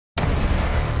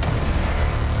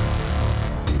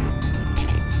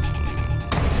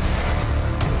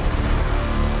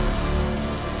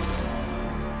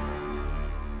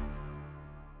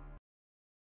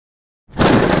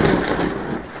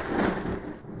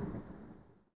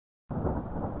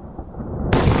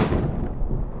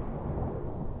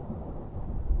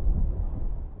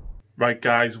Right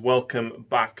guys, welcome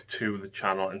back to the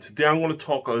channel, and today I'm going to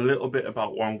talk a little bit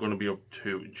about what I'm going to be up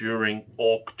to during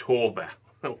October.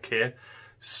 Okay,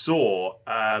 so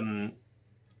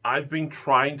I've been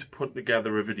trying to put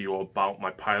together a video about my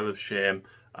pile of shame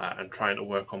and trying to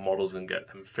work on models and get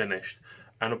them finished,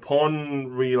 and upon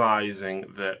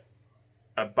realizing that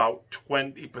about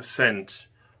 20%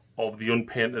 of the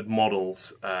unpainted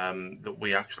models that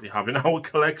we actually have in our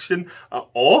collection are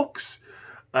orcs,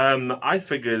 I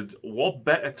figured what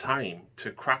better time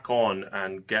to crack on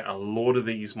and get a load of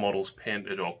these models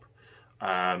painted up,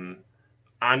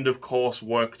 and of course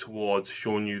work towards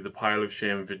showing you the pile of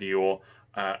shame video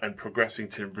and progressing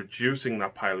to reducing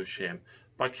that pile of shame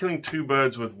by killing two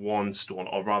birds with one stone,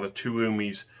 or rather two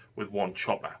umis with one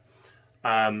chopper,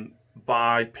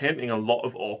 by painting a lot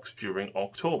of orcs during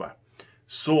October.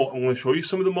 So I'm going to show you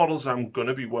some of the models I'm going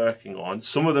to be working on.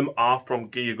 Some of them are from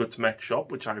Gear Guts Mech Shop,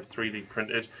 which I've 3D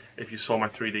printed. If you saw my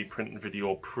 3D printing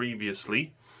video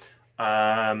previously,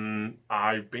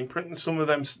 I've been printing some of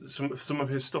them, some of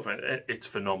his stuff. It's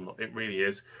phenomenal. It really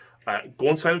is. Go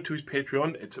and sign up to his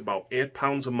Patreon. It's about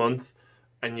 £8 a month,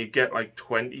 and you get like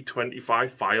 20-25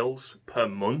 files per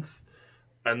month,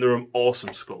 and they're awesome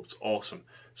sculpts. Awesome.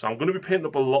 So I'm going to be painting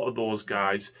up a lot of those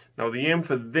guys. Now the aim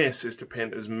for this is to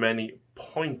paint as many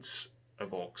points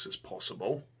of orcs as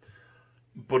possible,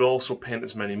 but also paint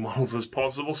as many models as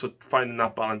possible. So finding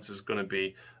that balance is going to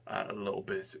be a little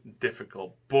bit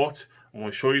difficult. But I'm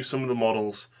going to show you some of the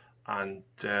models, and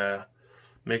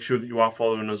make sure that you are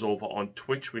following us over on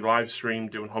Twitch. We live stream,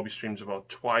 doing hobby streams about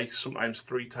twice, sometimes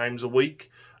 3 times a week.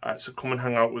 So come and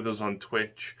hang out with us on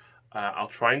Twitch. I'll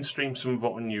try and stream some of it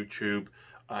on YouTube.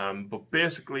 But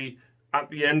basically, at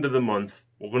the end of the month,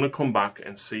 we're going to come back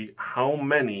and see how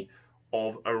many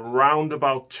of around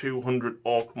about 200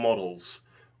 orc models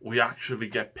we actually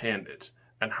get painted,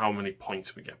 and how many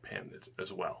points we get painted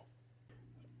as well.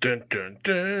 Dun dun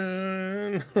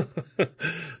dun!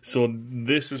 So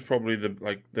this is probably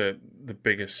the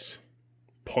biggest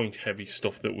point heavy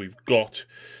stuff that we've got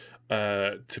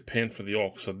to paint for the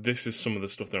orcs. So this is some of the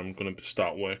stuff that I'm going to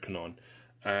start working on.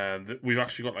 We've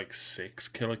actually got like 6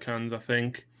 killer cans, I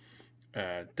think.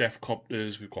 Death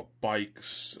copters, we've got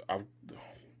bikes,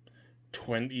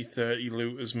 20-30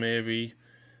 looters maybe.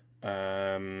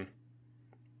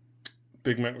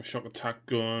 Big metal shock attack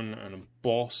gun and a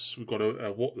boss. We've got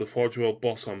the Forge World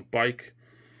boss on bike.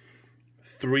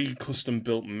 3 custom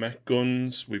built mech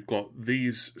guns. We've got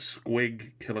these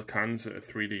squig killer cans that are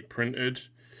 3D printed.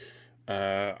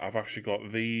 I've actually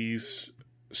got these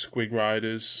squig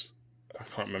riders. I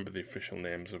can't remember the official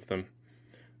names of them.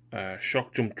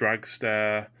 Shock Jump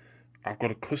Dragster. I've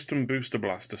got a custom booster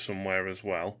blaster somewhere as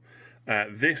well.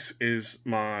 This is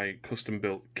my custom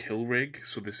built kill rig.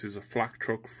 So this is a flak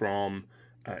truck from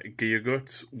Gear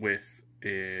Guts with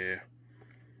a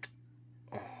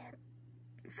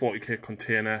 40k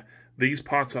container. These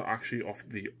parts are actually off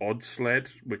the Odd Sled,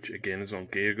 which again is on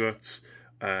Gear Guts,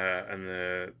 and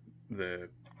the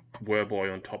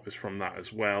Werboy on top is from that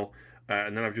as well.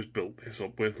 And then I've just built this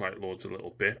up with like loads of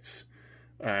little bits.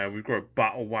 We've got a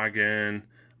battle wagon,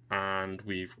 and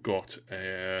we've got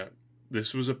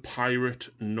this was a pirate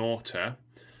naughter.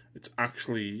 It's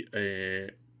actually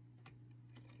a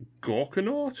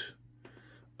Gorkanaut,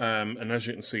 and as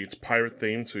you can see, it's pirate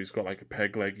themed. So he's got like a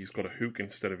peg leg, he's got a hook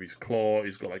instead of his claw,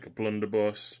 he's got like a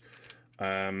blunderbuss,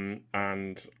 and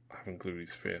I haven't glued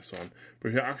his face on. But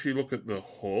if you actually look at the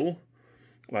hull,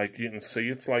 like you can see,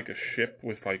 it's like a ship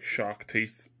with like shark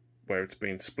teeth where it's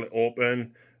been split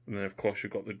open, and then of course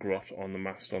you've got the grot on the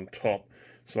mast on top.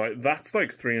 So like that's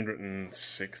like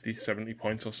 360-70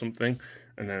 points or something,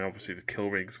 and then obviously the kill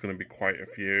rig's going to be quite a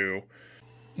few.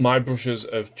 My brushes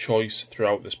of choice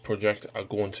throughout this project are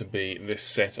going to be this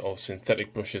set of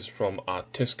synthetic brushes from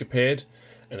Artiscapade,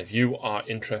 and if you are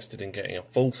interested in getting a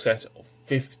full set of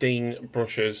 15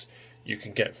 brushes, you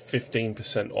can get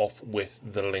 15% off with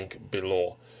the link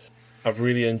below. I've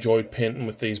really enjoyed painting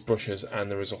with these brushes,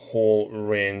 and there is a whole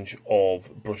range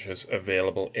of brushes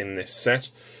available in this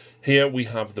set. Here we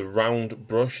have the round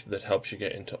brush that helps you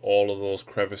get into all of those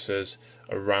crevices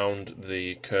around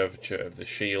the curvature of the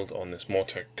shield on this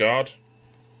Mortec guard.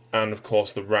 And of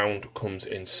course the round comes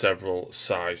in several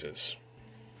sizes.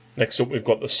 Next up we've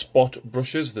got the spot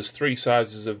brushes. There's 3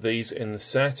 sizes of these in the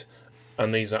set,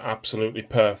 and these are absolutely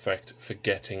perfect for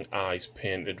getting eyes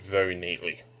painted very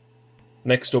neatly.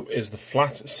 Next up is the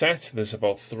flat set. There's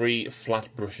about 3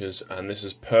 flat brushes, and this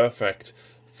is perfect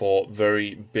for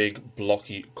very big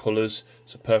blocky colours,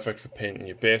 so perfect for painting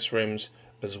your base rims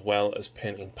as well as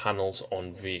painting panels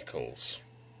on vehicles.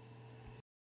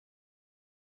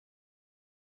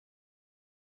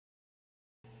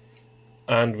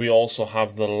 And we also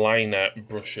have the liner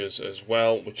brushes as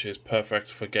well, which is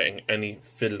perfect for getting any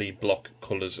fiddly block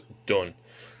colours done.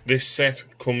 This set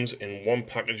comes in one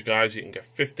package, guys. You can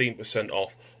get 15%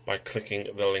 off by clicking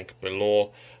the link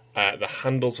below. The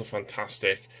handles are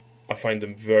fantastic. I find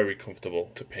them very comfortable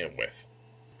to paint with.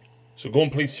 So go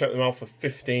and please check them out for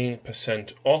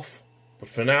 15% off. But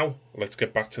for now, let's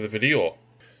get back to the video.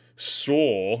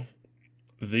 So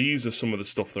these are some of the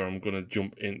stuff that I'm going to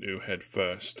jump into head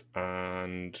first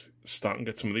and start and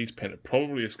get some of these painted.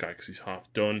 Probably this guy because he's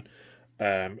half done,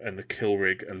 and the kill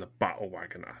rig and the battle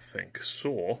wagon, I think.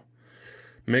 So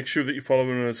make sure that you're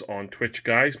following us on Twitch,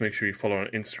 guys. Make sure you follow on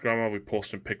Instagram. I'll be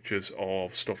posting pictures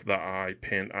of stuff that I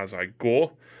paint as I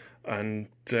go. And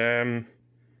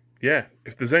yeah,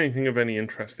 if there's anything of any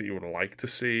interest that you would like to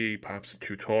see, perhaps a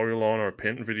tutorial on or a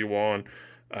painting video on,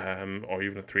 or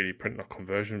even a 3D printer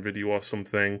conversion video or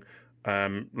something,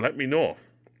 let me know,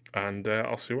 and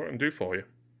I'll see what I can do for you.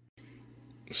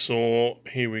 So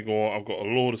here we go. I've got a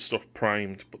load of stuff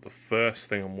primed, but the first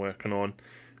thing I'm working on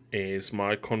is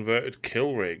my converted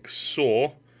kill rig.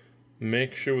 So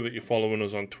make sure that you're following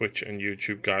us on Twitch and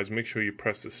YouTube, guys. Make sure you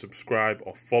press the subscribe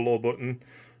or follow button,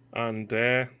 and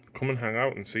come and hang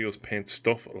out and see us paint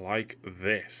stuff like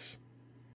this.